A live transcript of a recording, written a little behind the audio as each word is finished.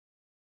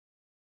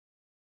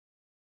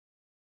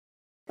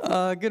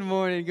Good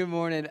morning. Good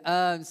morning.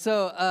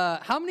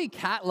 How many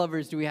cat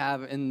lovers do we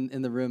have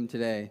in the room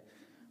today?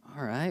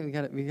 All right, we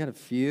got a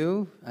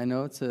few. I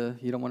know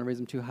you don't want to raise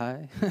them too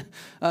high.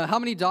 How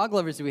many dog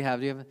lovers do we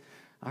have?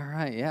 All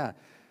right, yeah.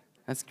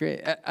 That's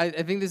great. I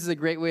think this is a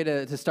great way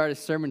to start a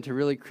sermon, to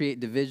really create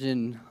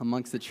division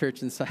amongst the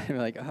church inside. We're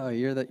like, oh,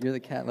 you're the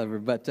cat lover.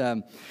 But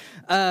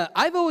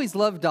I've always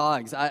loved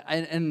dogs.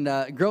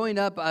 Growing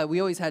up, we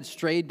always had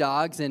stray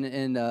dogs,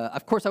 and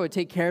of course I would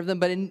take care of them.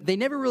 But they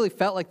never really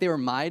felt like they were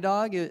my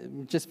dog.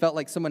 It just felt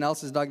like someone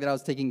else's dog that I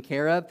was taking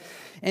care of.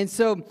 And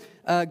so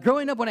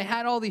growing up, when I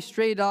had all these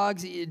stray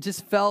dogs, it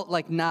just felt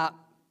like not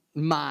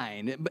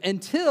mine,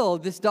 until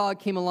this dog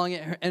came along,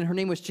 and her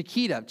name was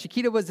Chiquita.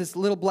 Chiquita was this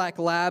little black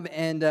lab,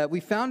 and we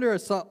found her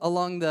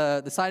along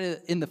the side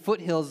in the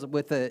foothills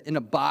in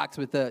a box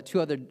with two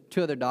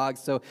other dogs.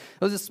 So it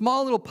was a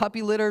small little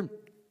puppy litter,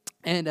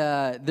 and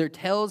their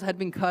tails had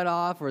been cut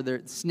off or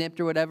they're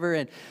snipped or whatever,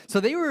 and so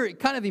they were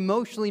kind of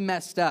emotionally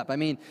messed up. I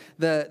mean,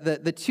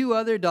 the two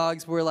other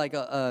dogs were like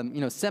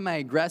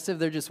semi-aggressive.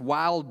 They're just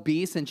wild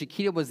beasts, and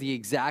Chiquita was the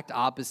exact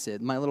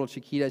opposite. My little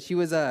Chiquita, she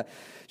was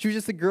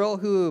just a girl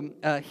who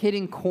hid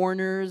in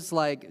corners,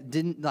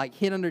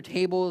 hid under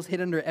tables,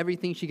 hid under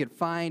everything she could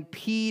find,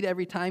 peed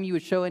every time you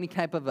would show any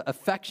type of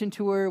affection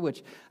to her,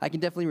 which I can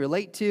definitely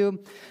relate to.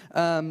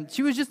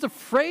 She was just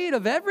afraid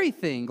of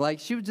everything. Like,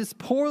 she was this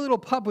poor little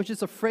pup, was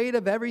just afraid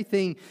of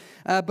everything.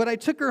 But I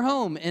took her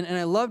home, and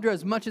I loved her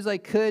as much as I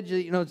could,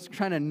 just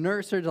trying to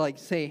nurse her, to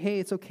say, hey,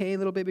 it's okay,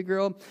 little baby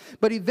girl.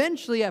 But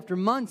eventually, after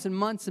months and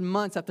months and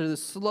months, after the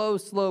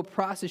slow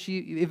process, she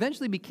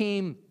eventually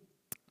became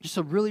just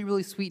a really,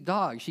 really sweet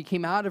dog. She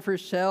came out of her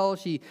shell.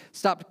 She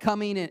stopped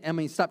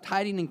stopped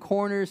hiding in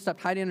corners,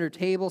 stopped hiding under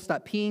tables,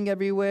 stopped peeing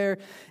everywhere.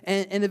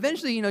 And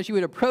eventually, she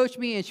would approach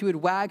me, and she would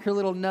wag her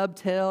little nub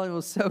tail, and it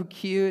was so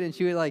cute. And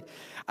she would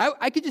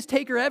I could just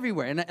take her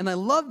everywhere. And I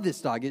loved this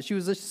dog. She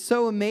was just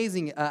so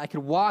amazing. I could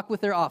walk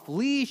with her off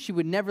leash. She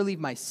would never leave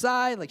my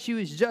side. She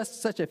was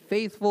just such a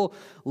faithful,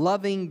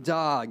 loving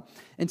dog.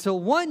 Until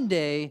one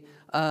day,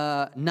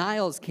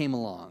 Niles came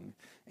along.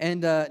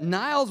 And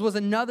Niles was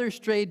another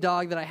stray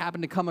dog that I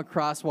happened to come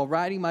across while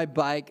riding my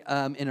bike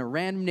in a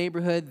random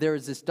neighborhood. There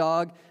was this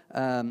dog. He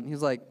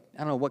was I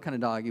don't know what kind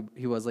of dog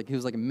he was. He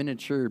was like a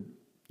miniature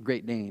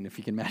Great Dane, if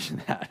you can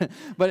imagine that.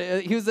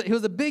 But he was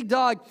a big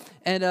dog,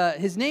 and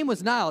his name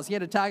was Niles. He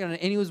had a tag on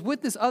it, and he was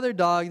with this other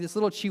dog, this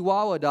little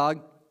Chihuahua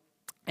dog.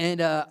 And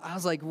I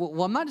was like,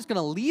 well, I'm not just going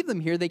to leave them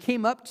here. They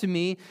came up to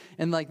me,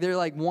 and they're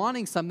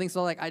wanting something.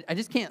 So I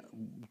just can't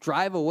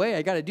drive away.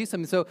 I got to do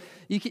something. So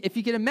if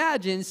you can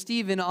imagine,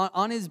 Steven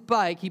on his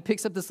bike, he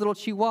picks up this little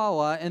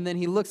Chihuahua, and then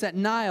he looks at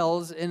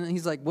Niles, and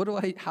he's like,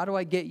 how do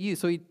I get you?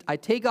 So I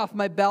take off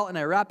my belt, and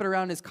I wrap it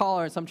around his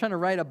collar. And so I'm trying to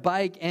ride a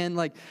bike and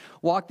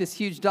walk this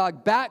huge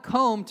dog back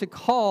home to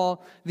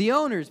call the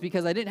owners,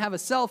 because I didn't have a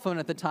cell phone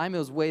at the time. It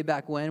was way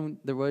back when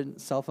there weren't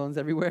cell phones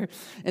everywhere.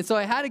 And so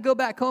I had to go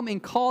back home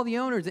and call the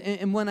owners.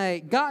 And when I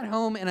got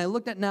home and I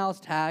looked at Niles'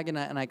 tag and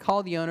I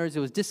called the owners, it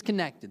was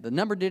disconnected. The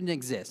number didn't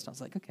exist. I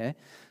was like, okay,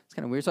 it's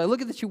kind of weird. So I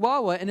look at the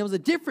Chihuahua, and it was a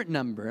different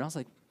number. And I was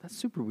like, that's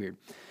super weird.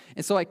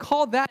 And so I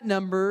called that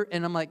number,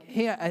 and I'm like,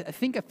 hey, I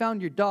think I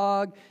found your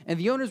dog. And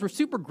the owners were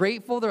super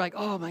grateful. They're like,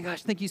 oh my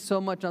gosh, thank you so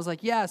much. And I was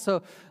like, yeah.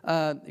 So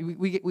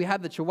we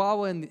had the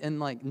Chihuahua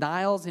and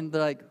Niles, and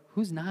they're like,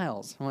 who's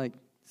Niles? I'm like,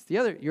 it's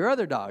your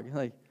other dog. I'm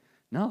like,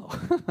 no.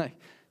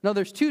 No,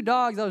 there's two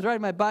dogs. I was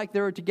riding my bike.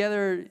 They were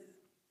together,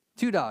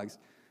 two dogs.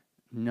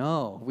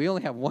 No, we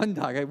only have one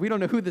dog. We don't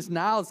know who this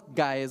Niles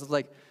guy is. I was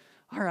like,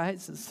 all right,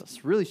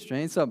 it's really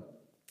strange. So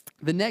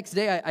the next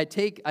day, I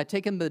take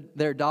in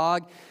their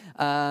dog,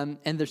 and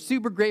they're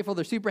super grateful.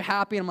 They're super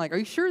happy. And I'm like, are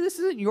you sure this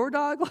isn't your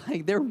dog?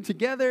 They're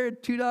together,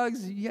 two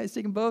dogs. You guys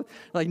take them both? They're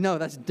like, no,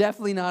 that's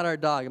definitely not our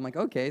dog. I'm like,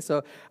 okay.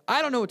 So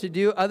I don't know what to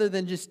do other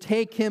than just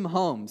take him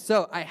home.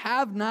 So I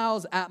have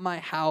Niles at my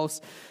house.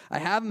 I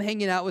have him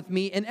hanging out with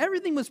me, and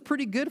everything was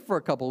pretty good for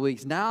a couple of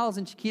weeks. Niles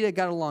and Chiquita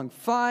got along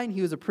fine.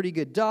 He was a pretty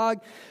good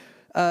dog.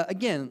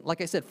 Again, like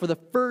I said, for the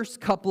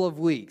first couple of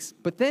weeks.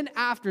 But then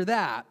after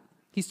that,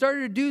 he started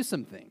to do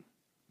something.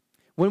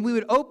 When we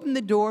would open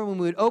the door, when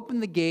we would open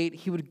the gate,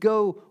 he would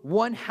go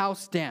one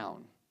house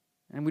down.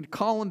 And we'd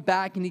call him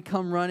back, and he'd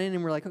come running,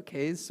 and we're like,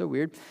 okay, this is so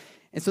weird.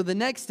 And so the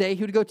next day,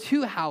 he would go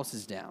two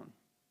houses down.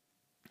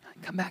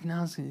 Come back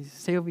now,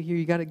 stay over here,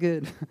 you got it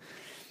good.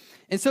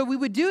 And so we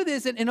would do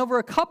this, and over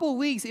a couple of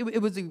weeks,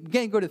 it was,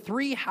 again, go to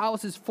 3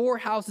 houses, 4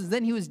 houses,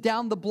 then he was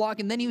down the block,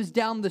 and then he was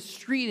down the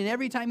street, and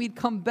every time he'd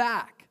come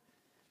back.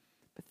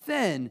 But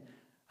then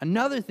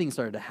another thing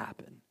started to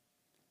happen.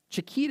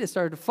 Chiquita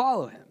started to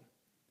follow him.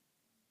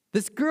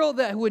 This girl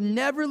that would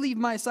never leave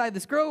my side,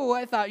 this girl who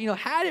I thought,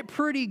 had it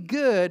pretty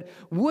good,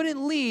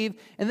 wouldn't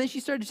leave, and then she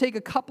started to take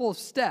a couple of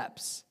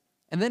steps.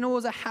 And then it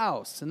was a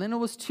house, and then it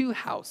was 2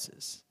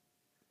 houses.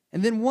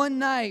 And then one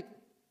night,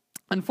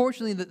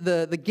 unfortunately,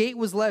 the gate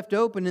was left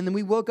open, and then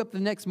we woke up the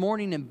next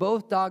morning, and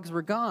both dogs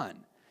were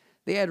gone.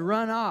 They had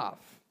run off.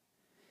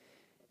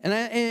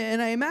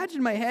 And I imagine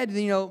in my head,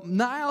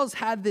 Niles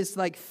had this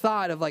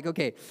thought of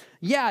okay,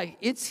 yeah,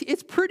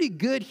 it's pretty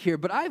good here,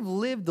 but I've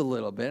lived a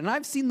little bit and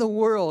I've seen the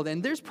world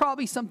and there's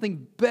probably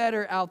something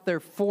better out there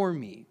for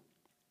me.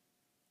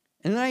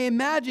 And I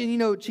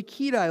imagine,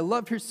 Chiquita, I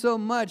loved her so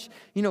much,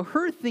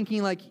 her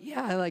thinking I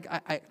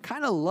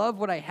kind of love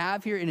what I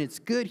have here and it's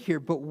good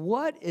here, but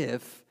what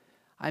if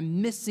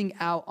I'm missing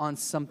out on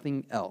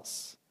something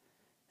else?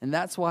 And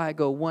that's why I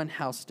go one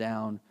house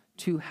down,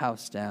 two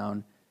house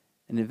down,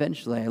 and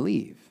eventually I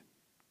leave.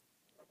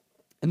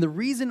 And the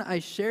reason I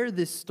share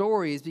this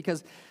story is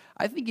because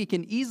I think it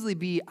can easily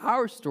be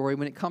our story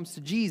when it comes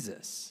to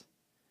Jesus.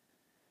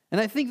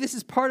 And I think this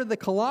is part of the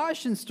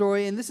Colossians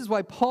story, and this is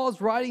why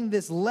Paul's writing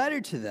this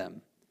letter to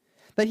them.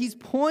 That he's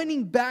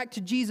pointing back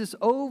to Jesus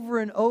over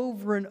and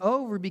over and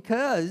over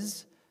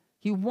because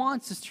he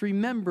wants us to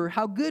remember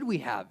how good we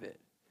have it.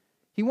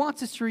 He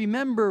wants us to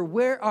remember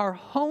where our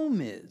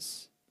home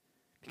is.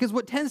 Because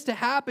what tends to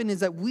happen is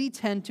that we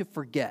tend to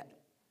forget.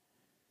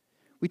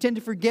 We tend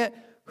to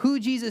forget who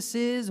Jesus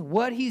is,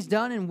 what he's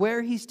done, and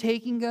where he's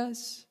taking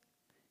us.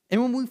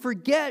 And when we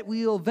forget,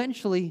 we will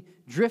eventually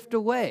drift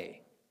away.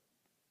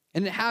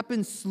 And it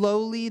happens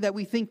slowly that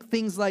we think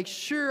things like,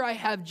 sure, I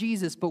have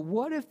Jesus, but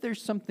what if there's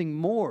something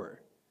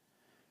more?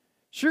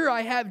 Sure,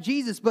 I have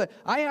Jesus, but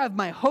I have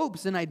my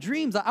hopes and my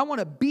dreams. I want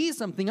to be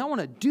something. I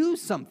want to do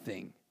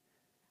something.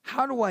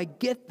 How do I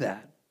get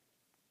that?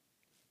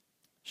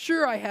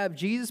 Sure, I have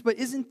Jesus, but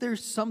isn't there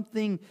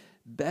something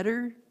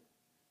better?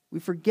 We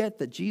forget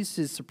that Jesus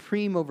is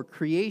supreme over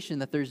creation,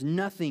 that there's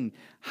nothing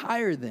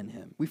higher than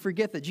him. We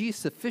forget that Jesus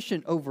is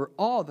sufficient over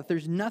all, that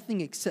there's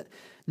nothing except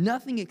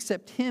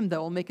him that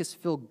will make us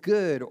feel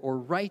good or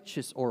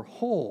righteous or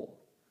whole.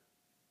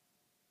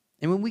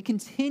 And when we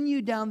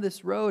continue down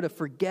this road of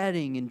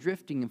forgetting and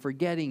drifting and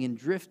forgetting and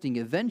drifting,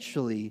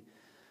 eventually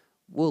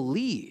we'll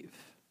leave.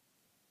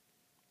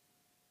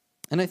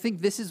 And I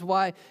think this is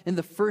why in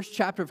the first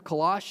chapter of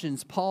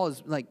Colossians, Paul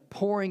is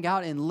pouring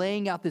out and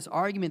laying out this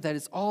argument that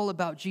it's all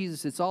about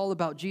Jesus. It's all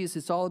about Jesus.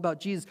 It's all about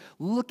Jesus.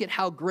 Look at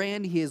how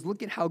grand he is.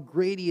 Look at how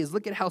great he is.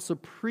 Look at how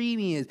supreme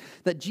he is.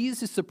 That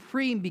Jesus is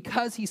supreme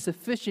because he's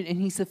sufficient, and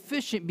he's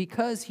sufficient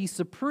because he's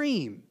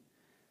supreme.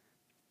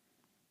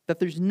 That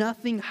there's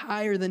nothing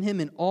higher than him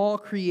in all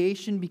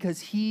creation because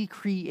he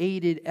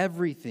created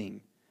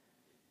everything.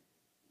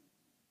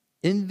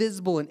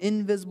 Invisible and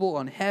invisible,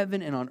 on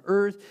heaven and on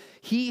earth.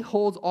 He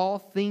holds all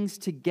things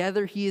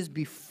together. He is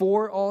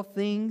before all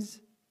things.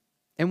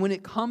 And when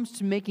it comes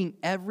to making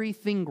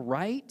everything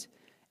right,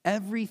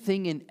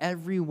 everything and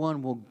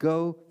everyone will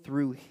go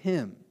through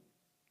him.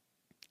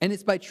 And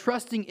it's by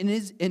trusting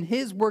in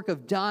his work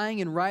of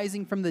dying and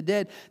rising from the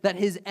dead that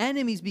his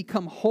enemies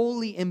become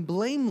holy and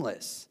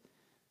blameless.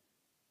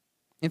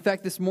 In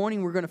fact, this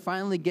morning we're going to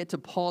finally get to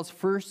Paul's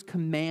first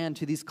command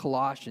to these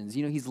Colossians.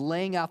 He's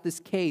laying out this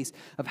case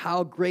of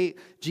how great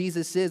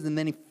Jesus is, and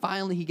then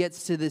he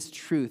gets to this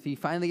truth. He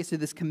finally gets to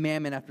this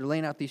commandment after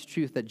laying out these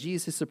truths that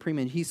Jesus is supreme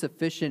and he's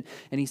sufficient,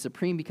 and he's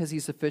supreme because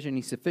he's sufficient, and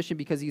he's sufficient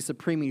because he's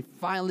supreme. And he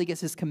finally gets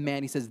his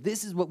command. He says,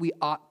 this is what we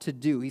ought to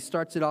do. He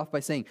starts it off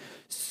by saying,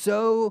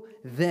 so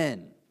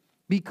then,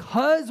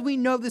 because we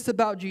know this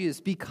about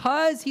Jesus,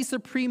 because he's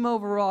supreme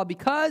over all,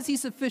 because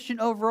he's sufficient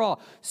over all,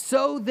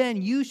 so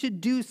then you should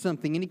do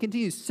something. And he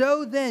continues,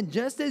 so then,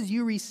 just as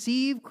you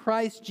receive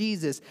Christ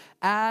Jesus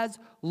as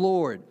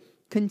Lord,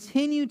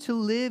 continue to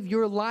live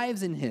your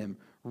lives in him,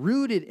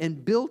 rooted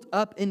and built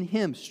up in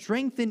him,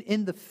 strengthened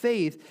in the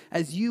faith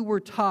as you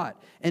were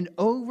taught, and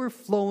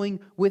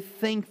overflowing with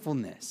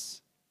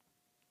thankfulness.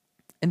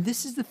 And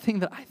this is the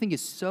thing that I think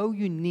is so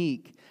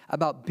unique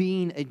about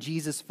being a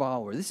Jesus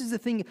follower. This is the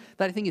thing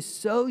that I think is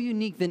so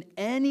unique than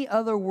any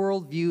other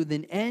worldview,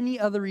 than any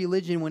other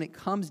religion when it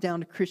comes down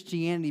to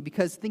Christianity.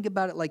 Because think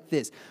about it like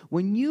this.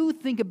 When you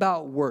think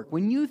about work,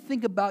 when you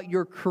think about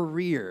your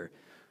career,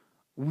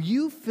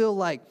 you feel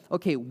like,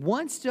 okay,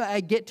 once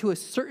I get to a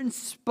certain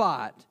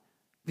spot,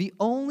 the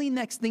only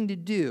next thing to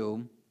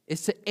do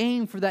is to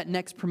aim for that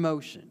next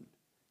promotion,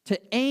 to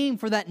aim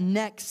for that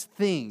next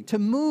thing, to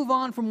move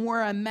on from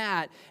where I'm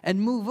at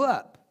and move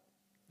up,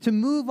 to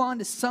move on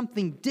to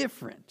something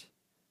different.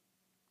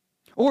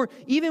 Or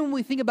even when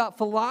we think about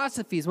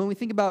philosophies, when we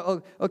think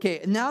about,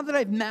 okay, now that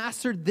I've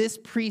mastered this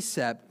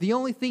precept, the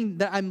only thing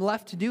that I'm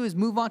left to do is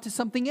move on to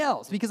something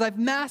else because I've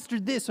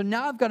mastered this, so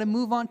now I've got to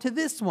move on to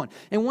this one.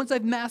 And once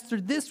I've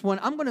mastered this one,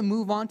 I'm going to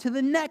move on to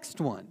the next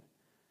one.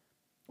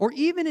 Or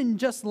even in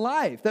just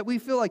life, that we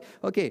feel like,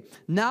 okay,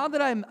 now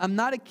that I'm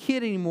not a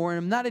kid anymore and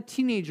I'm not a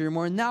teenager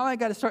anymore, and now I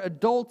got to start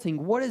adulting,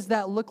 what does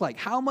that look like?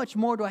 How much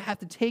more do I have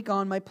to take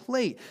on my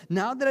plate?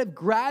 Now that I've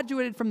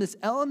graduated from this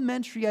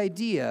elementary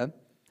idea,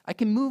 I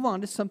can move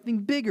on to something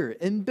bigger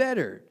and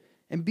better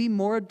and be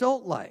more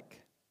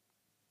adult-like.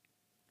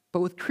 But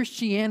with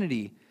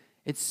Christianity,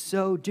 it's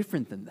so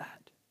different than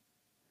that.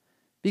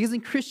 Because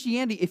in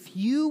Christianity, if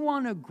you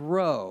want to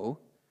grow,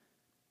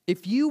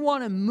 if you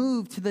want to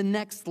move to the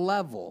next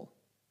level,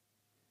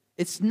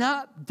 it's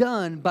not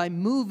done by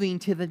moving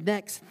to the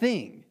next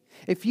thing.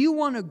 If you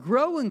want to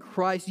grow in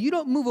Christ, you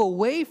don't move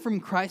away from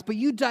Christ, but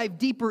you dive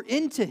deeper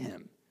into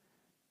him,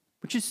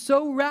 which is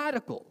so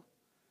radical.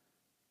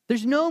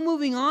 There's no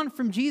moving on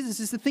from Jesus.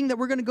 It's the thing that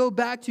we're going to go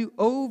back to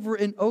over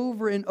and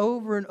over and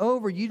over and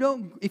over.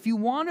 If you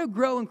want to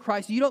grow in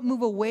Christ, you don't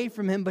move away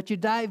from him, but you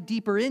dive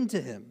deeper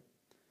into him.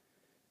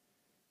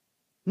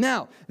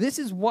 Now, this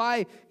is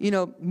why,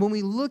 when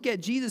we look at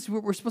Jesus,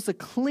 we're supposed to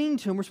cling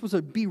to him. We're supposed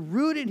to be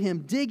rooted in him,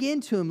 dig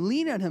into him,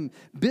 lean on him,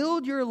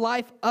 build your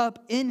life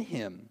up in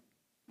him.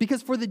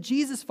 Because for the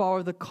Jesus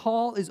follower, the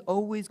call is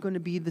always going to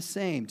be the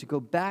same, to go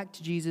back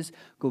to Jesus,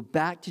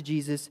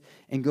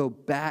 and go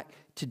back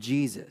to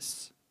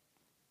Jesus.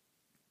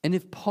 And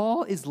if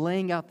Paul is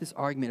laying out this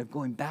argument of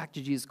going back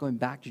to Jesus, go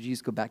back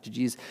to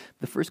Jesus,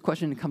 the first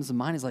question that comes to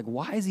mind is like,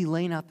 why is he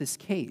laying out this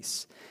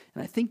case?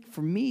 And I think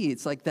for me,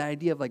 it's like the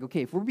idea of like,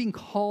 okay, if we're being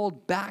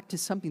called back to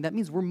something, that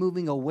means we're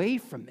moving away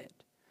from it.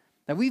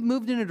 That we've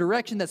moved in a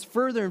direction that's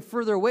further and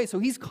further away, so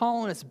he's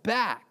calling us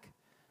back.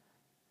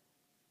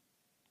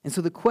 And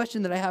so the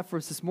question that I have for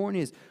us this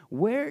morning is,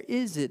 where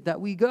is it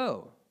that we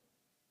go?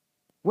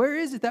 Where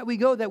is it that we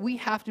go that we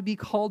have to be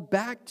called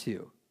back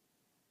to?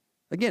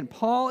 Again,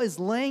 Paul is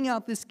laying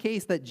out this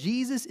case that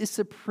Jesus is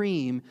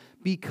supreme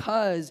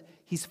because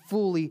he's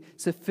fully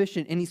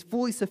sufficient. And he's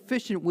fully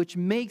sufficient, which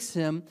makes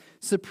him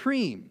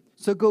supreme.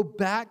 So go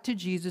back to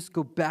Jesus,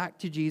 go back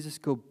to Jesus,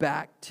 go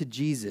back to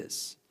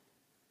Jesus.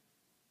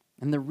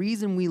 And the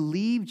reason we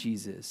leave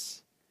Jesus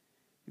is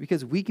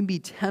because we can be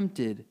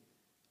tempted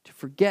to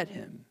forget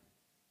him.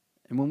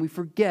 And when we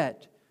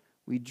forget,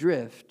 we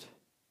drift.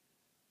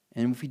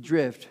 And if we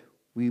drift,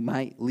 we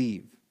might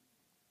leave.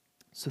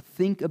 So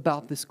think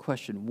about this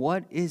question.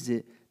 What is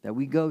it that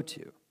we go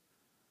to?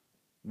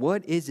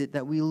 What is it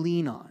that we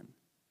lean on?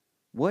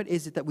 What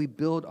is it that we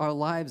build our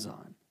lives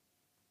on?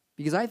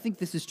 Because I think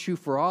this is true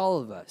for all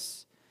of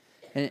us.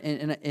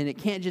 And it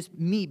can't just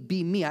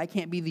be me. I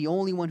can't be the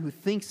only one who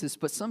thinks this.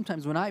 But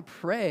sometimes when I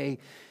pray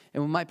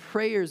and when my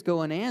prayers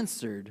go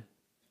unanswered,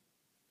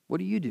 what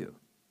do?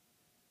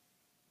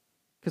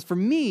 Because for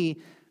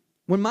me,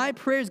 when my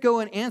prayers go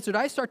unanswered,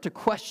 I start to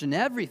question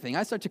everything.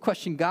 I start to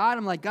question God.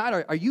 I'm like,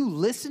 God, are you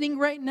listening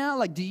right now?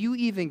 Like, do you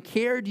even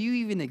care? Do you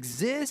even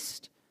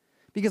exist?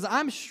 Because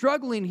I'm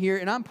struggling here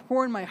and I'm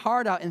pouring my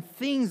heart out and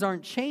things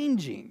aren't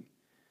changing.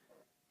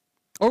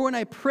 Or when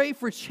I pray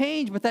for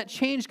change, but that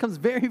change comes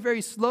very,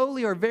 very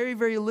slowly or very,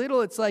 very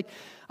little, it's like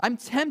I'm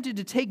tempted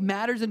to take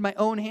matters in my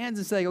own hands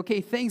and say,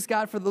 okay, thanks,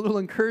 God, for the little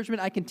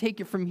encouragement. I can take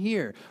it from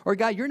here. Or,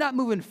 God, you're not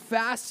moving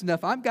fast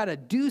enough. I've got to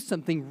do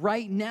something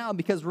right now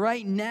because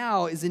right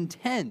now is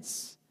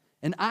intense,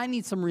 and I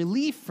need some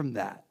relief from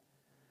that.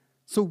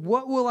 So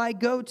what will I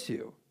go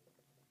to?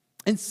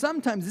 And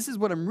sometimes, this is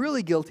what I'm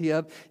really guilty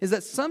of, is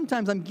that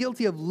sometimes I'm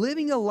guilty of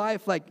living a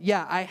life like,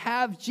 yeah, I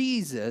have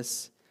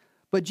Jesus,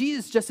 but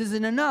Jesus just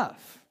isn't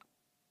enough.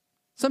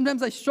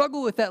 Sometimes I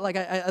struggle with that. Like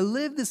I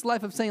live this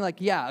life of saying like,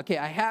 yeah, okay,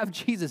 I have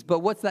Jesus, but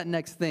what's that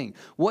next thing?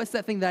 What's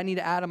that thing that I need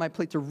to add on my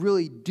plate to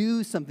really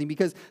do something?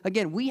 Because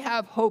again, we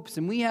have hopes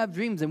and we have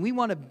dreams and we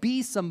want to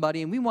be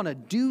somebody and we want to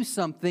do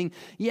something.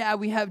 Yeah,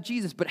 we have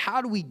Jesus, but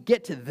how do we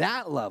get to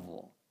that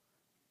level?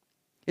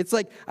 It's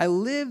like I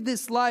live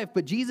this life,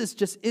 but Jesus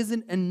just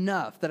isn't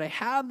enough. That I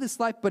have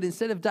this life, but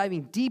instead of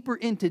diving deeper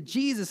into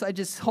Jesus, I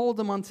just hold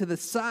him onto the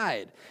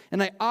side.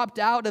 And I opt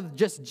out of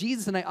just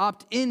Jesus and I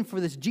opt in for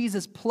this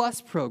Jesus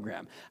Plus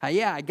program.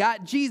 I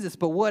got Jesus,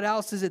 but what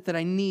else is it that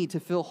I need to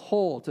feel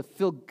whole, to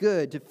feel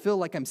good, to feel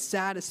like I'm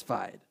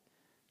satisfied?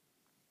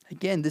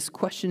 Again, this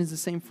question is the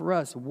same for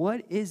us.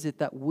 What is it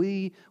that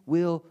we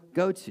will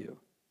go to?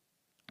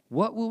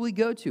 What will we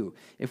go to?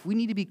 If we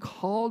need to be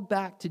called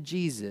back to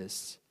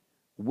Jesus,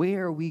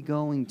 where are we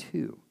going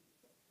to?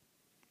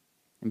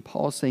 And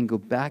Paul's saying, go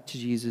back to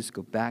Jesus,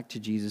 go back to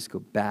Jesus, go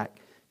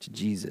back to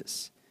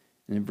Jesus.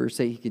 And in verse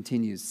 8 he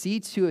continues, see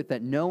to it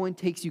that no one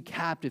takes you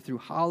captive through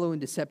hollow and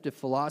deceptive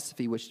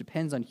philosophy, which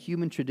depends on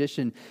human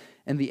tradition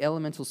and the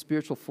elemental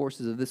spiritual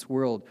forces of this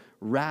world,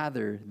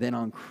 rather than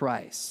on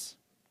Christ.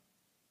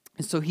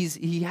 And so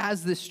he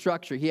has this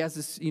structure. He has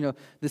this,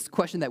 this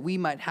question that we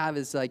might have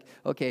is like,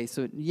 okay,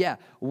 so yeah,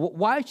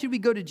 why should we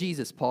go to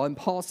Jesus, Paul? And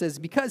Paul says,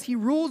 because he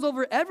rules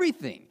over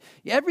everything.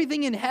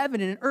 Everything in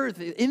heaven and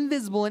earth,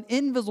 invisible and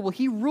invisible.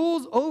 He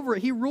rules over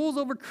it. He rules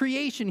over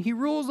creation. He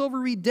rules over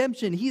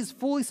redemption. He is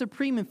fully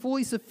supreme and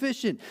fully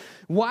sufficient.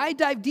 Why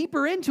dive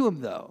deeper into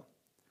him, though?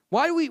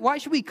 Why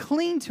should we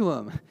cling to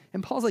him?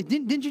 And Paul's like,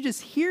 didn't you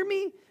just hear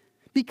me?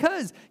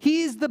 Because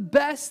he is the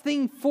best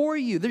thing for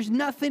you. There's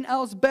nothing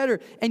else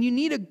better. And you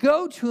need to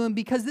go to him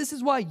because this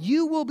is why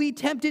you will be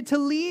tempted to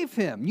leave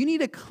him. You need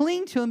to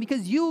cling to him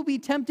because you will be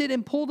tempted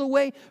and pulled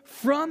away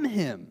from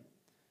him.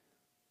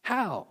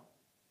 How?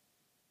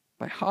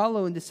 By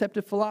hollow and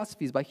deceptive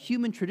philosophies, by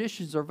human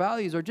traditions or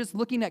values, or just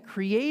looking at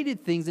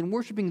created things and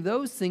worshiping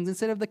those things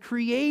instead of the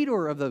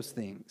creator of those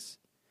things.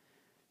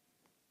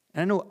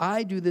 And I know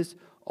I do this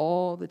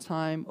all the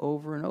time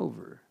over and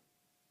over.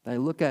 I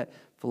look at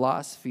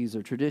philosophies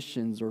or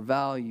traditions or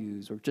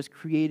values or just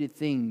created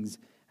things,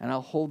 and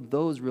I'll hold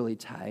those really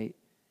tight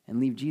and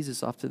leave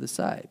Jesus off to the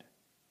side.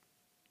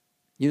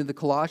 The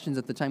Colossians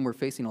at the time were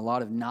facing a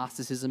lot of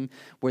Gnosticism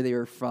where they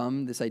were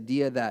from, this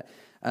idea that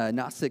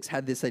Gnostics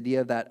had this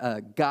idea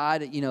that God,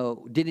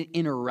 didn't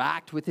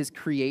interact with his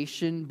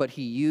creation, but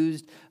he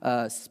used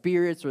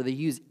spirits or they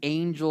used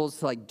angels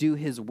to do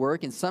his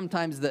work. And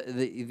sometimes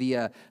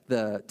the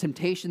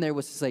temptation there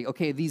was to say,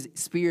 okay, these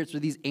spirits or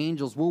these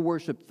angels, we'll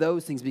worship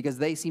those things because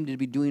they seem to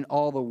be doing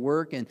all the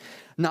work. And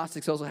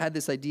Gnostics also had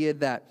this idea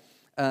that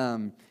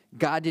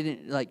God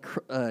didn't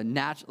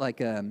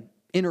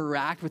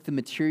interact with the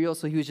material,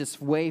 so he was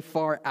just way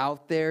far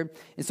out there.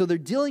 And so they're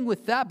dealing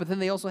with that, but then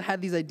they also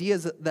had these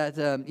ideas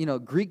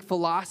that Greek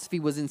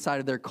philosophy was inside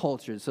of their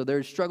culture. So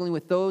they're struggling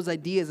with those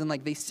ideas, and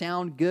they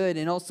sound good,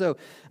 and also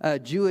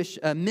Jewish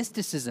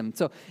mysticism.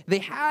 So they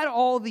had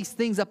all these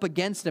things up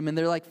against them, and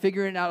they're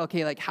figuring out,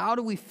 okay, how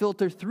do we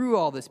filter through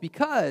all this?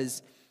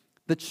 Because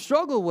the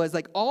struggle was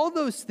all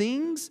those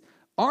things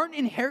aren't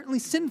inherently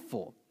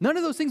sinful. None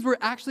of those things were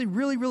actually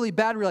really, really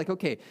bad. We're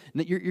okay,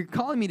 you're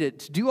calling me to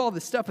do all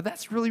this stuff, but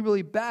that's really,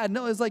 really bad.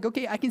 No, it's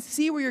okay, I can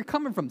see where you're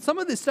coming from. Some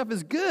of this stuff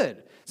is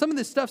good. Some of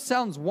this stuff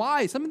sounds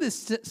wise. Some of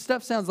this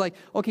stuff sounds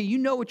okay, you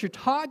know what you're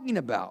talking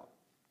about.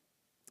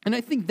 And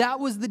I think that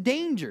was the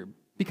danger,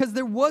 because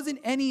there wasn't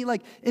any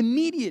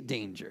immediate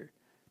danger.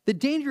 The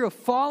danger of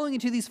falling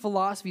into these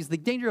philosophies, the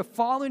danger of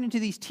falling into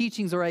these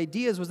teachings or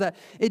ideas was that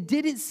it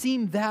didn't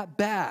seem that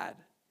bad.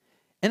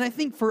 And I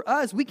think for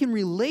us, we can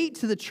relate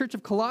to the church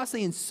of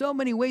Colossae in so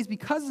many ways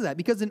because of that.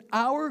 Because in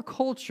our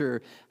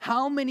culture,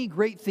 how many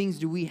great things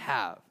do we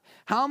have?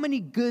 How many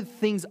good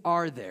things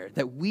are there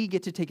that we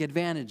get to take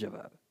advantage of?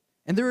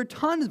 And there are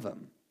tons of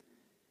them.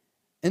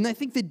 And I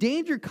think the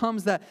danger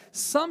comes that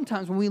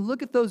sometimes when we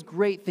look at those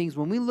great things,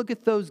 when we look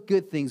at those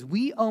good things,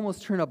 we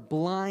almost turn a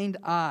blind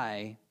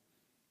eye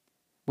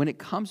when it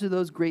comes to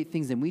those great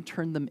things, and we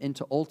turn them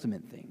into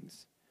ultimate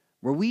things,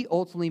 where we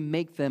ultimately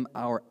make them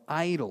our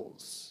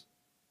idols.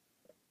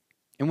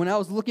 And when I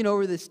was looking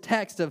over this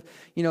text of,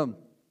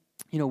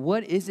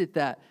 what is it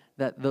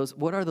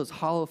what are those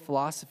hollow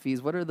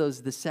philosophies? What are those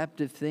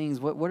deceptive things?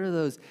 What are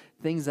those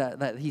things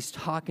that he's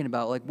talking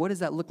about? What does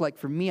that look like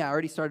for me? I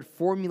already started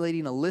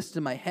formulating a list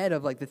in my head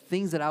of the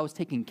things that I was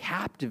taken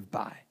captive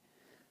by.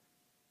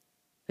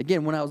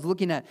 Again, when I was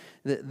looking at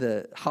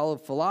the hollow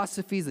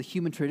philosophies, the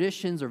human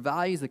traditions or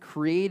values, the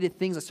created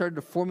things, I started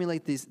to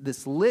formulate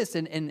this list,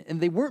 and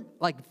they weren't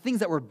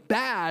things that were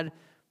bad,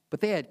 but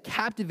they had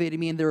captivated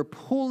me, and they were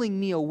pulling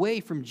me away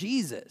from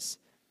Jesus.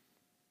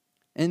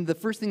 And the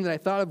first thing that I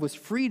thought of was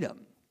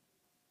freedom.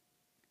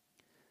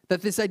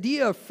 That this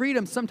idea of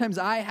freedom, sometimes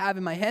I have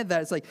in my head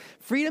that it's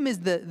freedom is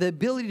the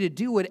ability to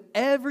do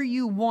whatever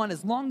you want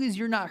as long as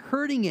you're not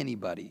hurting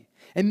anybody.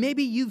 And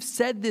maybe you've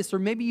said this, or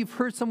maybe you've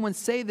heard someone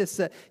say this,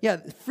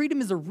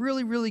 freedom is a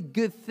really, really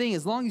good thing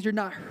as long as you're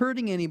not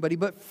hurting anybody.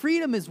 But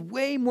freedom is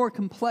way more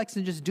complex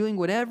than just doing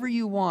whatever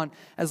you want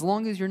as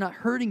long as you're not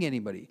hurting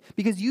anybody.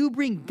 Because you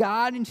bring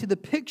God into the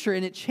picture,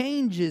 and it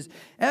changes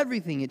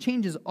everything. It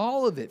changes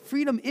all of it.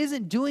 Freedom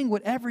isn't doing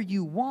whatever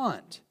you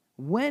want,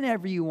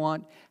 whenever you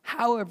want,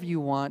 however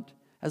you want,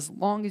 as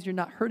long as you're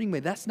not hurting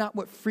anybody. That's not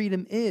what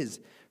freedom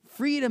is.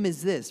 Freedom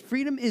is this.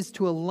 Freedom is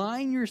to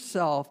align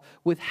yourself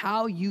with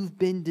how you've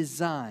been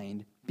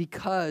designed,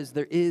 because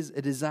there is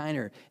a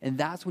designer. And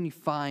that's when you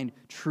find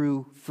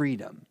true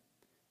freedom.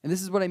 And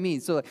this is what I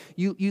mean. So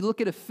you look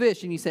at a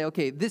fish and you say,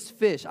 okay, this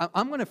fish,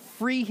 I'm going to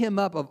free him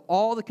up of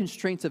all the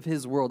constraints of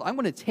his world. I'm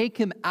going to take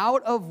him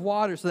out of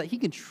water so that he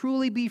can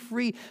truly be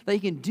free, that he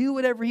can do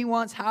whatever he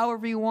wants,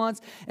 however he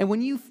wants. And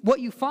what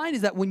you find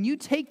is that when you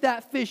take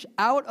that fish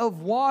out of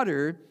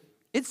water,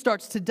 it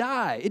starts to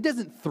die. It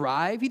doesn't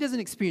thrive. He doesn't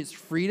experience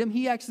freedom.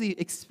 He actually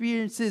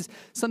experiences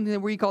something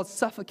that we call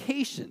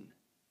suffocation.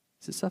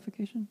 Is it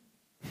suffocation?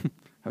 I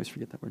always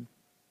forget that word.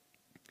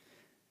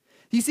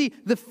 You see,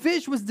 the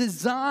fish was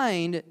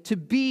designed to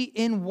be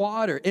in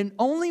water, and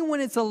only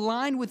when it's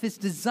aligned with its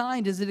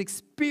design does it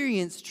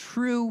experience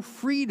true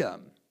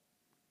freedom.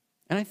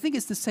 And I think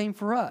it's the same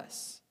for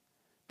us,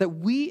 that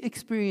we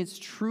experience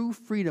true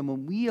freedom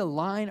when we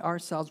align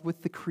ourselves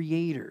with the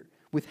Creator,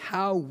 with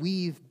how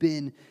we've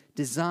been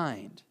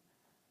designed.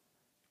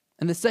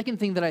 And the second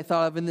thing that I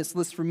thought of in this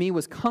list for me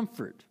was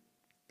comfort.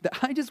 That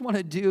I just want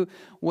to do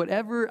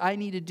whatever I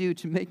need to do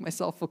to make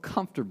myself feel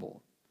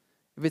comfortable.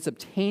 If it's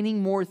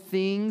obtaining more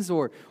things,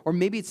 or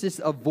maybe it's just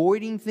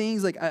avoiding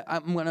things,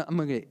 I'm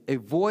gonna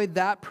avoid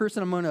that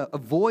person, I'm gonna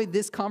avoid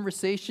this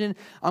conversation,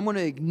 I'm gonna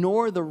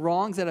ignore the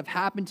wrongs that have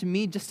happened to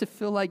me just to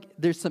feel like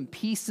there's some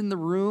peace in the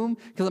room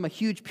because I'm a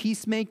huge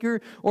peacemaker,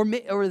 or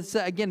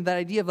again that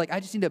idea of I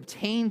just need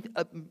to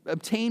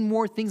obtain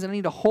more things, and I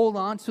need to hold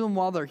on to them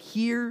while they're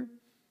here.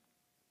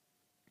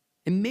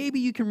 And maybe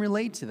you can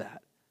relate to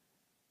that.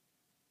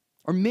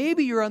 Or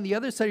maybe you're on the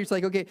other side,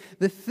 you're okay,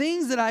 the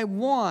things that I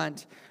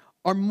want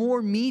are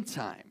more me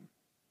time.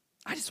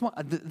 I just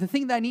want the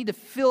thing that I need to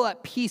feel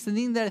at peace,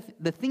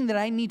 the thing that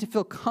I need to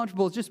feel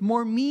comfortable is just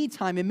more me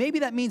time. And maybe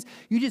that means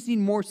you just need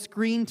more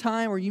screen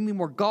time, or you need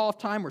more golf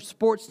time, or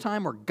sports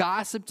time, or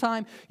gossip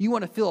time. You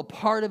want to feel a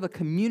part of a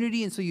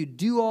community, and so you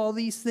do all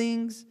these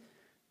things.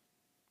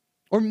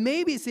 Or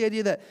maybe it's the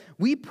idea that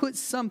we put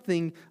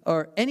something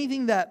or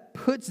anything that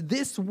puts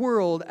this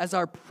world as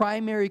our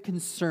primary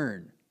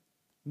concern.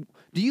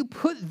 Do you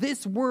put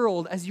this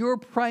world as your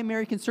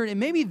primary concern? And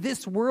maybe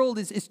this world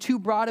is too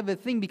broad of a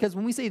thing, because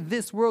when we say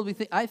this world,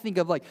 I think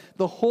of like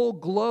the whole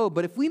globe.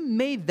 But if we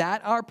made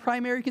that our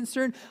primary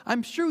concern,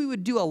 I'm sure we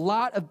would do a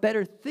lot of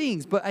better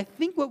things. But I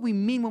think what we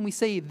mean when we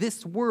say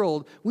this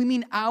world, we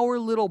mean our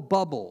little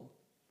bubble,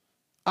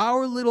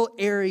 our little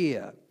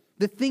area,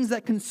 the things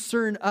that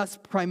concern us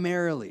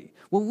primarily.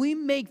 When we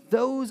make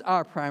those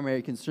our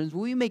primary concerns,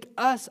 when we make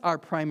us our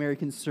primary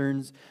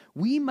concerns,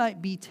 we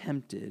might be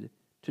tempted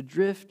to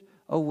drift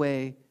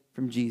away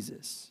from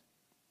Jesus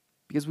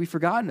because we've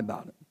forgotten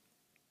about him.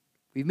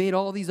 We've made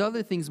all these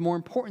other things more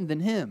important than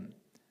him.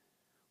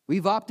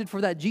 We've opted for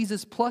that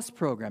Jesus Plus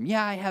program.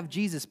 Yeah, I have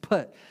Jesus,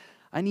 but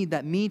I need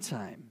that me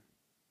time.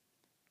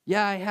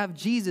 Yeah, I have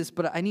Jesus,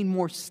 but I need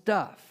more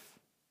stuff.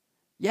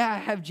 Yeah, I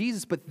have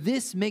Jesus, but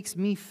this makes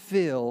me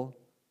feel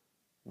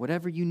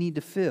whatever you need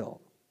to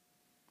feel.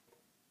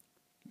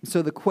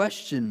 So the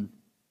question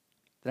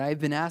that I've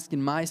been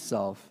asking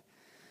myself,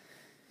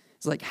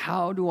 it's like,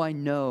 how do I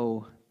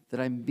know that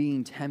I'm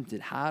being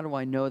tempted? How do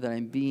I know that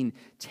I'm being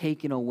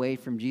taken away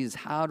from Jesus?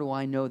 How do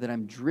I know that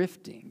I'm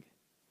drifting?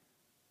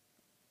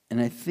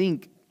 And I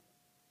think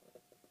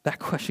that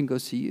question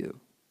goes to you.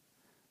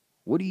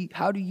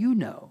 How do you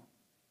know?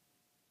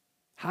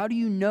 How do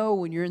you know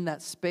when you're in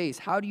that space?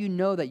 How do you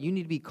know that you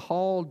need to be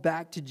called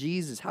back to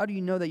Jesus? How do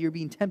you know that you're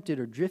being tempted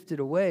or drifted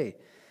away?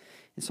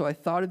 And so I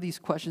thought of these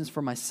questions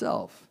for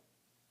myself.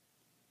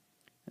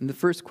 And the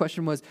first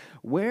question was,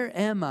 where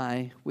am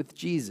I with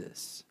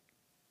Jesus?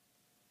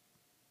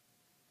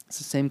 It's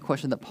the same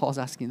question that Paul's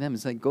asking them.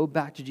 It's like, go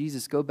back to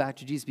Jesus,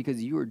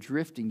 because you are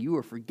drifting, you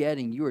are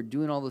forgetting, you are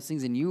doing all those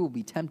things, and you will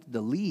be tempted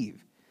to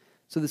leave.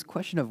 So this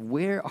question of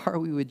where are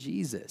we with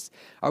Jesus?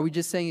 Are we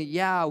just saying,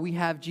 yeah, we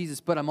have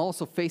Jesus, but I'm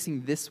also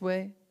facing this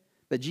way?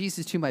 That Jesus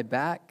is to my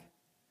back?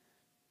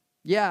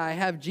 Yeah, I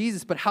have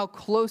Jesus, but how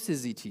close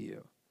is he to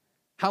you?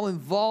 How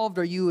involved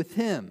are you with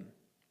him?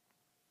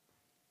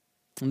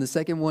 And the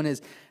second one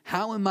is,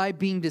 how am I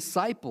being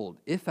discipled,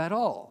 if at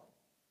all?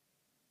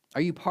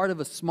 Are you part of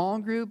a small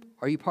group?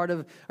 Do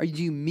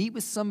you meet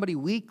with somebody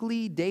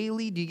weekly,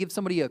 daily? Do you give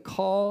somebody a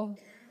call?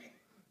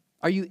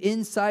 Are you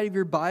inside of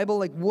your Bible?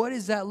 Like, what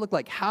does that look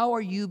like? How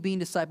are you being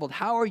discipled?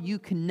 How are you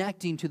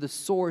connecting to the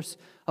source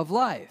of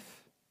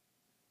life?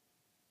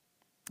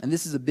 And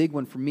this is a big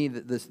one for me,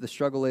 that the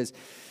struggle is,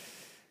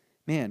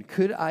 man,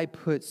 could I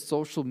put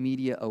social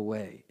media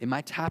away? Am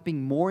I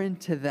tapping more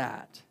into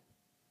that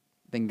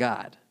than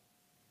God?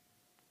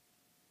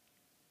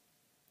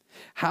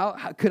 How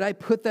could I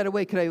put that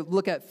away? Could I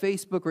look at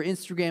Facebook or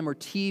Instagram or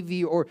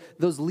TV or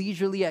those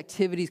leisurely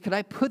activities? Could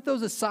I put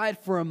those aside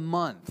for a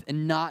month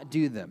and not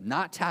do them,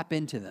 not tap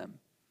into them?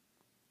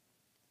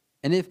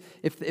 And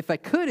if I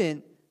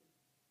couldn't,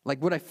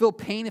 like, would I feel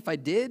pain if I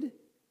did?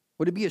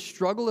 Would it be a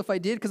struggle if I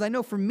did? Because I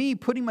know for me,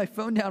 putting my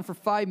phone down for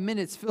 5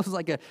 minutes feels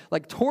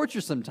like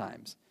torture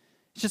sometimes.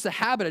 It's just a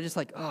habit. I just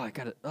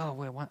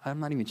I'm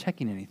not even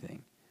checking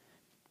anything.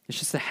 It's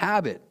just a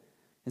habit.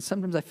 And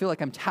sometimes I feel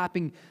like I'm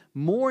tapping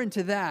more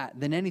into that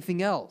than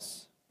anything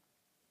else.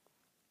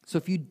 So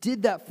if you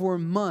did that for a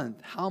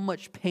month, how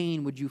much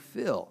pain would you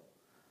feel?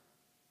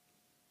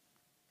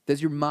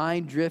 Does your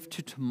mind drift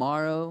to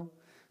tomorrow?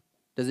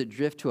 Does it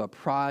drift to a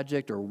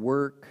project or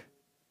work?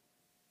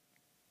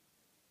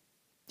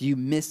 Do you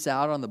miss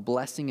out on the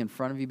blessing in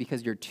front of you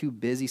because you're too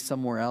busy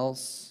somewhere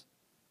else?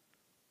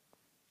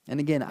 And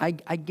again, I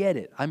get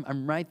it.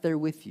 I'm right there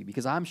with you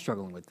because I'm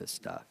struggling with this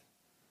stuff.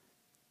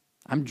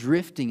 I'm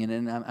drifting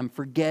and I'm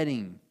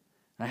forgetting.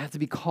 I have to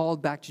be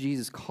called back to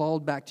Jesus,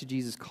 called back to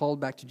Jesus,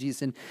 called back to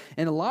Jesus.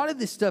 And a lot of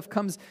this stuff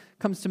comes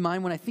to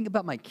mind when I think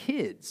about my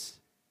kids.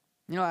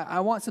 You know, I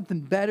want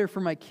something better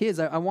for my kids.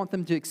 I want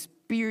them to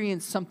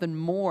experience something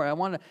more.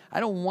 I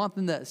don't want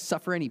them to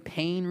suffer any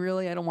pain,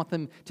 really. I don't want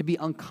them to be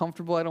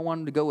uncomfortable. I don't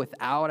want them to go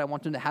without. I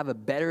want them to have a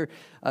better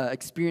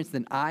experience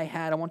than I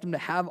had. I want them to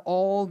have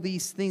all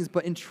these things.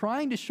 But in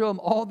trying to show them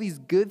all these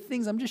good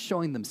things, I'm just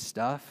showing them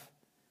stuff.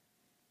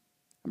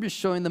 I'm just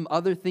showing them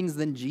other things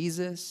than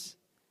Jesus.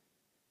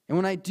 And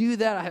when I do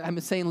that, I'm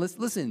saying,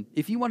 listen,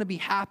 if you want to be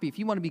happy, if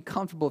you want to be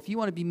comfortable, if you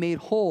want to be made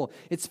whole,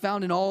 it's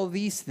found in all of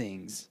these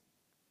things.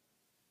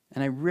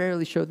 And I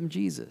rarely show them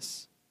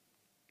Jesus.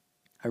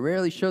 I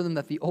rarely show them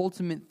that the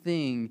ultimate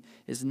thing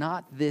is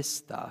not this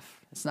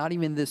stuff. It's not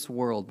even this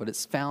world, but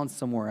it's found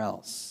somewhere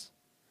else.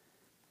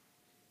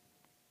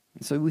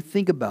 And so we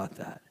think about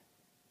that.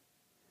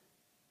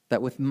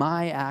 That with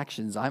my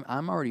actions,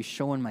 I'm already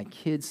showing my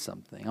kids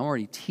something. I'm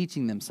already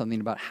teaching them something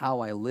about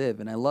how I live.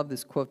 And I love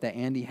this quote that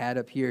Andy had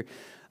up here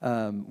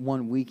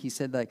one week. He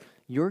said, like,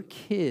 your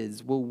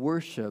kids will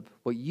worship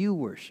what you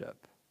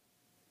worship.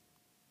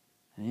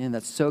 And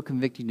that's so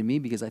convicting to me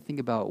because I think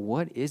about,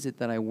 what is it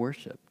that I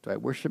worship? Do I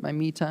worship my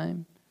me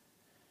time?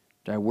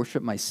 Do I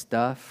worship my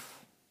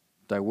stuff?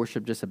 Do I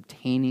worship just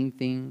obtaining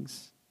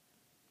things?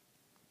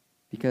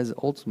 Because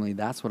ultimately,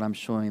 that's what I'm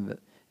showing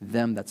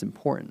them that's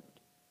important.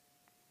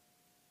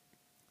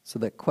 So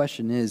the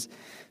question is,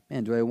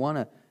 man, do I want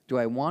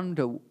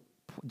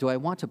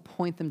to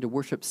point them to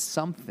worship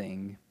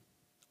something,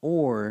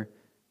 or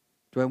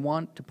do I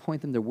want to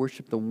point them to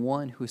worship the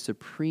one who is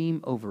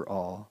supreme over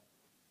all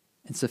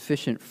and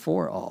sufficient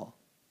for all?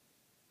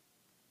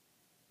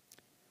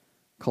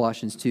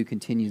 Colossians 2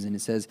 continues and it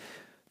says,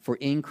 "For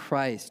in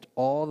Christ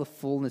all the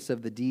fullness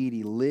of the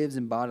deity lives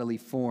in bodily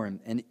form,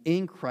 and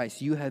in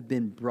Christ you have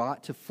been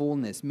brought to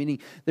fullness," meaning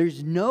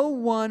there's no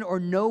one or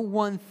no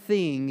one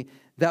thing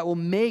that will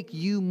make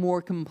you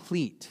more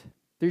complete.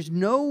 There's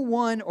no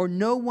one or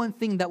no one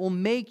thing that will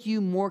make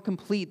you more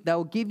complete, that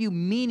will give you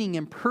meaning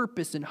and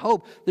purpose and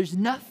hope. There's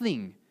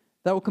nothing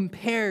that will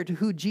compare to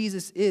who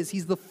Jesus is.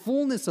 He's the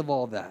fullness of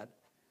all that.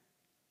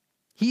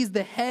 He's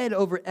the head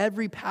over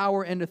every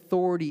power and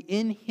authority.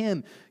 In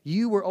him,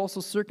 you were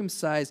also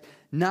circumcised,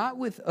 not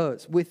with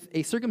us, with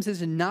a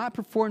circumcision not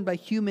performed by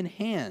human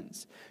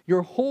hands.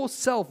 Your whole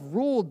self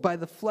ruled by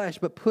the flesh,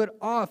 but put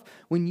off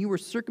when you were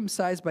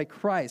circumcised by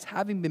Christ,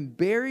 having been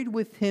buried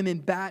with him in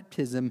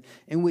baptism,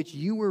 in which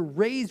you were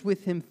raised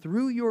with him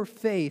through your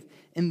faith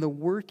in the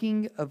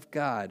working of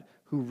God,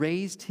 who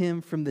raised him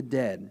from the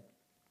dead.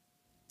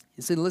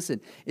 He said, listen,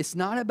 it's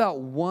not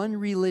about one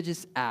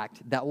religious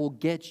act that will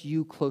get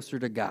you closer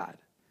to God.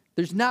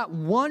 There's not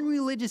one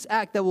religious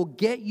act that will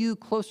get you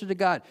closer to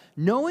God.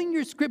 Knowing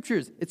your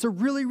scriptures, it's a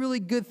really,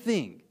 really good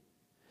thing.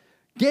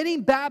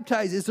 Getting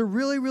baptized is a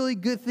really, really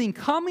good thing.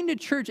 Coming to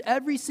church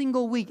every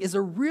single week is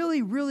a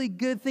really, really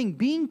good thing.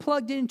 Being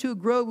plugged into a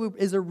grow group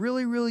is a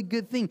really, really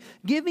good thing.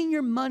 Giving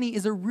your money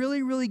is a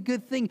really, really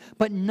good thing.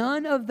 But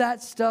none of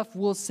that stuff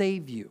will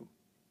save you.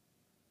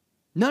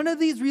 None of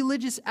these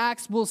religious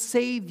acts will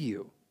save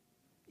you,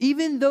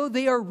 even though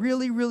they are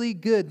really, really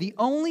good. The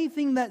only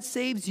thing that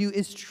saves you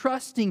is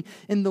trusting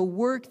in the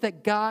work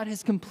that God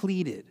has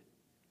completed.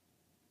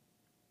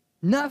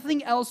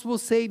 Nothing else will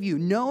save you.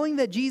 Knowing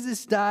that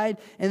Jesus died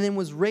and then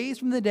was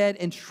raised from the dead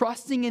and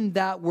trusting in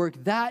that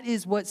work, that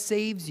is what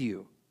saves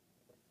you.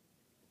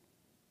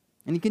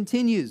 And he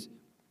continues,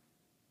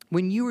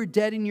 "When you were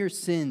dead in your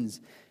sins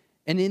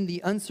and in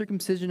the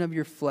uncircumcision of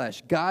your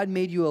flesh, God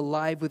made you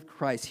alive with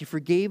Christ. He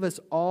forgave us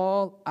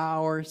all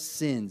our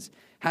sins,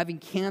 having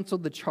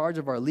canceled the charge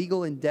of our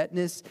legal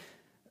indebtedness,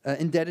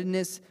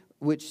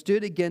 which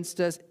stood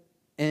against us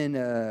and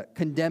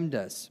condemned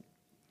us.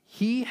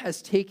 He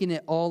has taken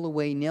it all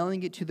away,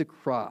 nailing it to the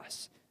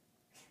cross.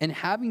 And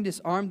having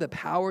disarmed the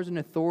powers and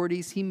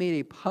authorities, he made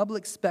a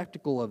public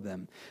spectacle of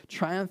them,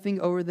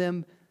 triumphing over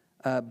them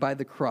by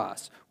the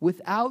cross."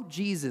 Without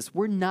Jesus,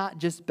 we're not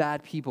just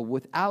bad people.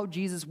 Without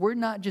Jesus, we're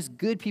not just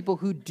good people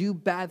who do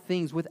bad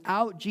things.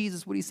 Without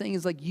Jesus, what he's saying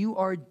is like, you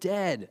are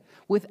dead.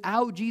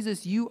 Without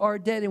Jesus, you are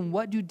dead. And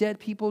what do dead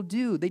people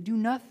do? They do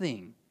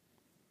nothing.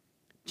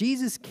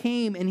 Jesus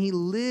came and he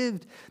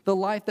lived the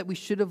life that we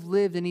should have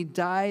lived, and he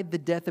died the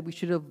death that we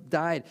should have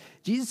died.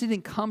 Jesus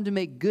didn't come to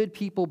make good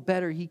people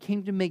better. He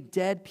came to make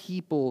dead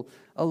people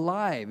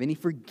alive, and he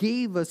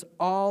forgave us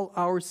all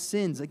our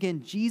sins.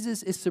 Again,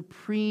 Jesus is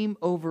supreme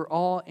over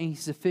all, and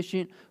he's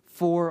sufficient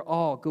for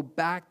all. Go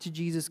back to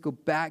Jesus, go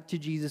back to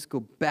Jesus,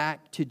 go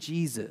back to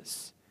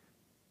Jesus.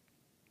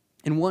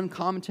 In one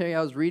commentary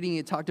I was reading,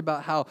 it talked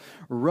about how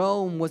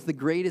Rome was the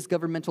greatest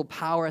governmental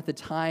power at the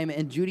time,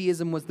 and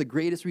Judaism was the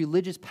greatest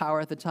religious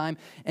power at the time.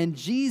 And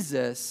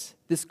Jesus,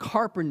 this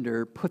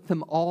carpenter, put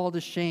them all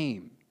to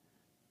shame.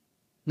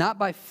 Not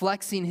by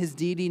flexing his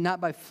deity, not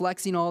by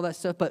flexing all that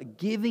stuff, but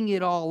giving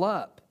it all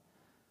up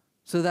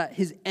so that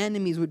his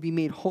enemies would be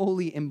made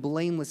holy and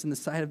blameless in the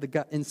sight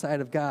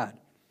of God.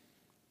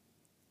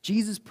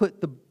 Jesus put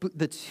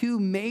the two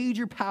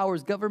major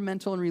powers,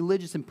 governmental and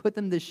religious, and put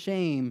them to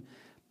shame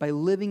by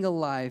living a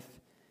life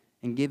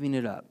and giving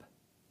it up.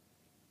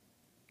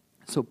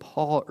 So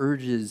Paul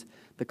urges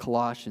the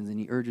Colossians, and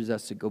he urges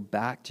us to go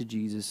back to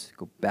Jesus,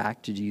 go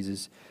back to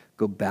Jesus,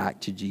 go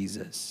back to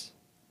Jesus.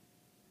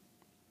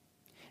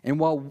 And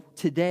while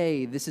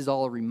today this is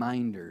all a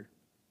reminder,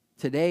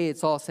 today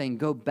it's all saying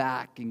go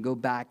back and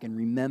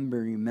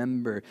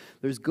remember,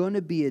 there's going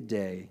to be a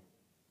day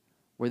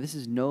where this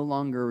is no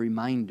longer a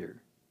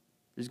reminder.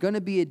 There's going to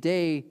be a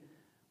day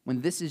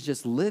when this is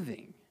just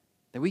living,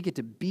 that we get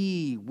to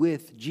be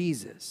with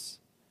Jesus.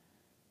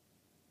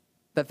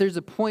 That there's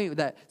a point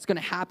that it's going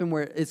to happen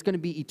where it's going to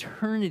be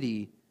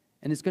eternity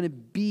and it's going to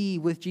be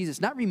with Jesus.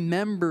 Not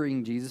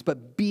remembering Jesus,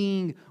 but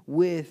being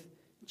with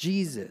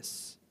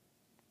Jesus.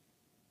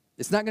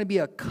 It's not going to be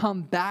a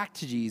come back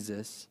to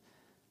Jesus.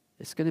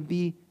 It's going to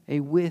be a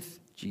with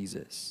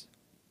Jesus.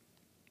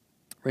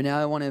 Right now,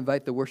 I want to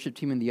invite the worship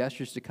team and the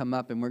ushers to come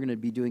up, and we're going to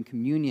be doing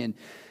communion.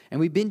 And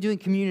we've been doing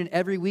communion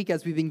every week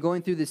as we've been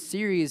going through this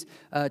series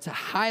to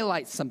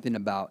highlight something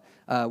about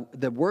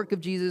the work of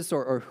Jesus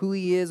or who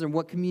he is and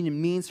what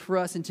communion means for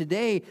us. And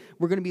today,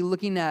 we're going to be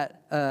looking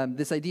at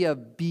this idea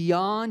of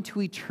beyond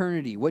to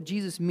eternity, what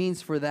Jesus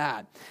means for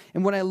that.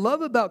 And what I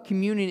love about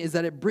communion is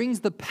that it brings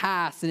the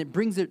past and it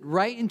brings it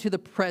right into the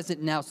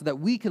present now so that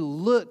we can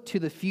look to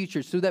the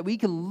future, so that we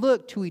can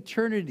look to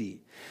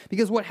eternity.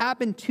 Because what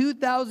happened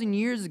 2,000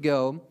 years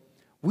ago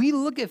We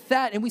look at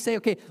that and we say,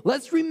 okay,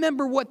 let's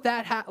remember what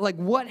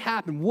what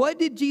happened. What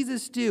did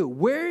Jesus do?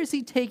 Where is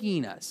he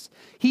taking us?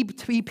 He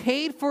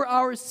paid for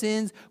our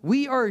sins.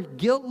 We are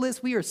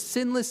guiltless. We are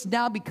sinless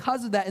now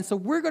because of that. And so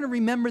we're going to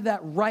remember that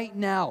right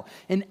now.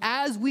 And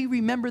as we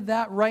remember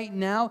that right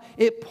now,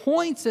 it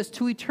points us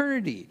to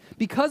eternity.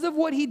 Because of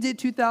what he did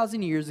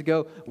 2,000 years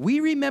ago, we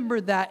remember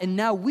that. And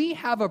now we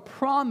have a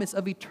promise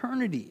of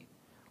eternity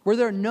where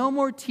there are no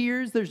more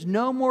tears. There's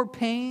no more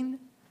pain.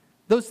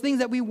 Those things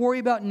that we worry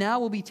about now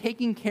will be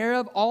taken care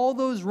of. All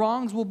those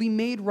wrongs will be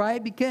made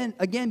right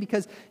again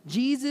because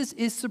Jesus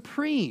is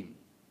supreme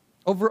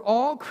over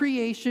all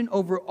creation,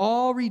 over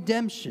all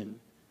redemption.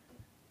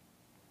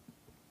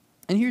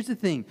 And here's the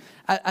thing.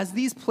 As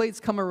these plates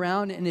come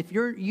around, and if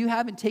you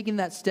haven't taken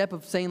that step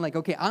of saying like,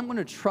 okay, I'm going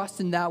to trust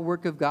in that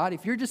work of God.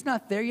 If you're just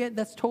not there yet,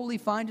 that's totally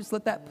fine. Just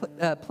let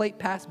that plate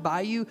pass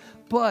by you.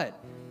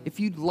 But if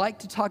you'd like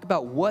to talk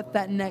about what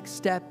that next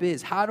step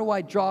is, how do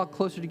I draw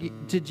closer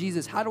to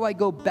Jesus? How do I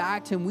go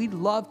back to him? We'd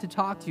love to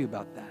talk to you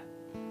about that.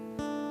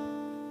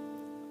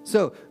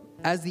 So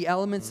as the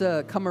elements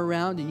come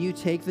around and you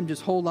take them,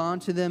 just hold on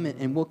to them,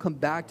 and we'll come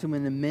back to them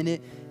in a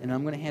minute. And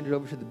I'm going to hand it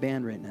over to the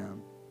band right now.